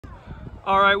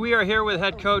All right, we are here with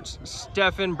head coach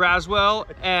Stephen Braswell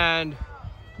and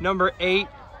number 8,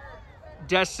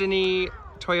 Deztany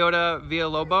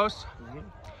Toyota-Villalobos.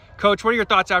 Coach, what are your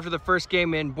thoughts after the first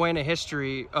game in Buena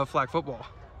history of flag football?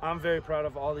 I'm very proud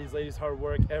of all these ladies' hard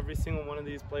work. Every single one of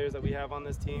these players that we have on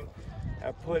this team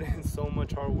have put in so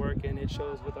much hard work, and it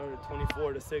shows with our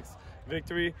 24-6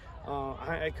 victory.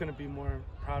 I couldn't be more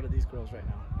proud of these girls right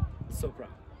now. So proud.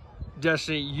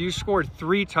 Deztany, you scored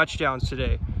 3 touchdowns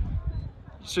today.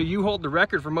 So you hold the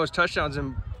record for most touchdowns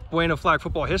in Buena flag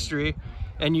football history.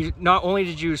 And you not only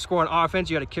did you score on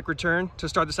offense, you had a kick return to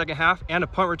start the second half and a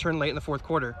punt return late in the fourth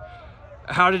quarter.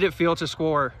 How did it feel to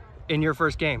score in your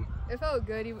first game? It felt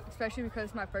good, especially because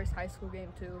it's my first high school game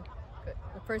too.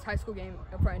 The first high school game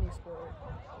for any sport.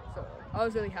 So I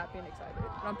was really happy and excited. And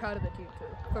I'm proud of the team too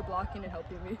for blocking and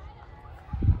helping me.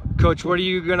 Coach, what are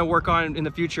you going to work on in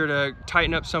the future to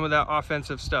tighten up some of that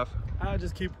offensive stuff? We're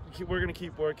going to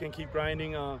keep working, keep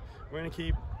grinding. We're going to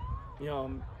keep,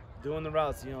 doing the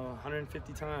routes,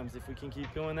 150 times. If we can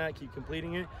keep doing that, keep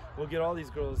completing it, we'll get all these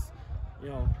girls,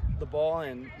 the ball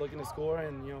and looking to score,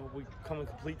 and, we become a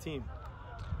complete team.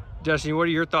 Deztany, what are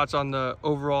your thoughts on the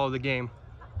overall of the game?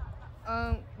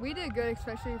 We did good,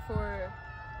 especially for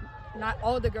not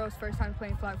all the girls' first time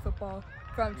playing flag football,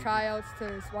 from tryouts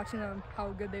to watching them, how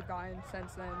good they've gotten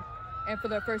since then. And for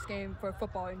their first game for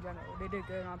football in general, they did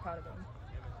good, and I'm proud of them.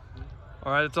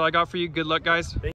 All right, that's all I got for you. Good luck, guys.